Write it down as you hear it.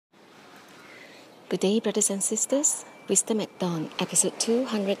Good day, brothers and sisters. Wisdom at Dawn, episode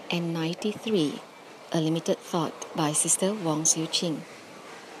 293, A Limited Thought by Sister Wong Siu Ching.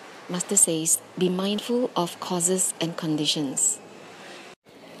 Master says, be mindful of causes and conditions.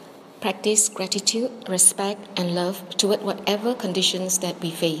 Practice gratitude, respect, and love toward whatever conditions that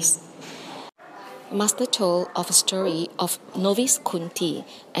we face. Master told of a story of novice Kunti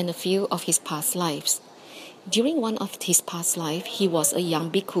and a few of his past lives. During one of his past lives, he was a young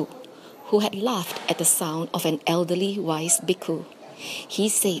bhikkhu who had laughed at the sound of an elderly wise bhikkhu. He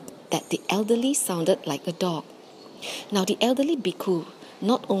said that the elderly sounded like a dog. Now the elderly bhikkhu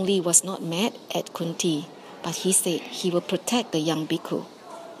not only was not mad at Kunti, but he said he will protect the young bhikkhu.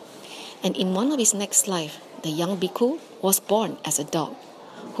 And in one of his next life, the young bhikkhu was born as a dog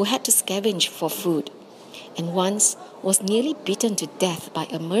who had to scavenge for food, and once was nearly beaten to death by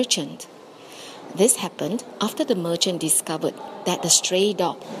a merchant. This happened after the merchant discovered that the stray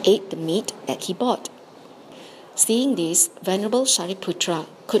dog ate the meat that he bought. Seeing this, Venerable Shariputra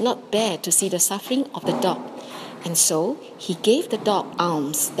could not bear to see the suffering of the dog, and so he gave the dog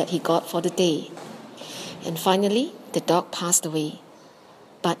alms that he got for the day. And finally, the dog passed away.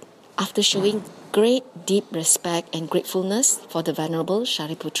 But after showing great deep respect and gratefulness for the Venerable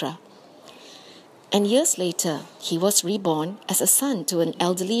Shariputra. And years later, he was reborn as a son to an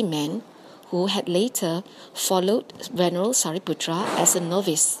elderly man who had later followed Venerable Shariputra as a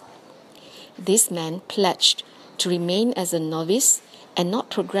novice. This man pledged to remain as a novice and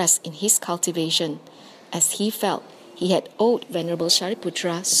not progress in his cultivation, as he felt he had owed Venerable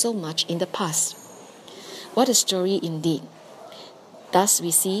Shariputra so much in the past. What a story indeed! Thus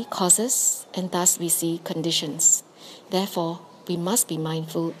we see causes and thus we see conditions. Therefore, we must be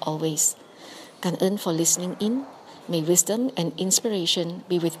mindful always. 感恩 for listening in. May wisdom and inspiration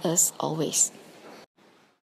be with us always.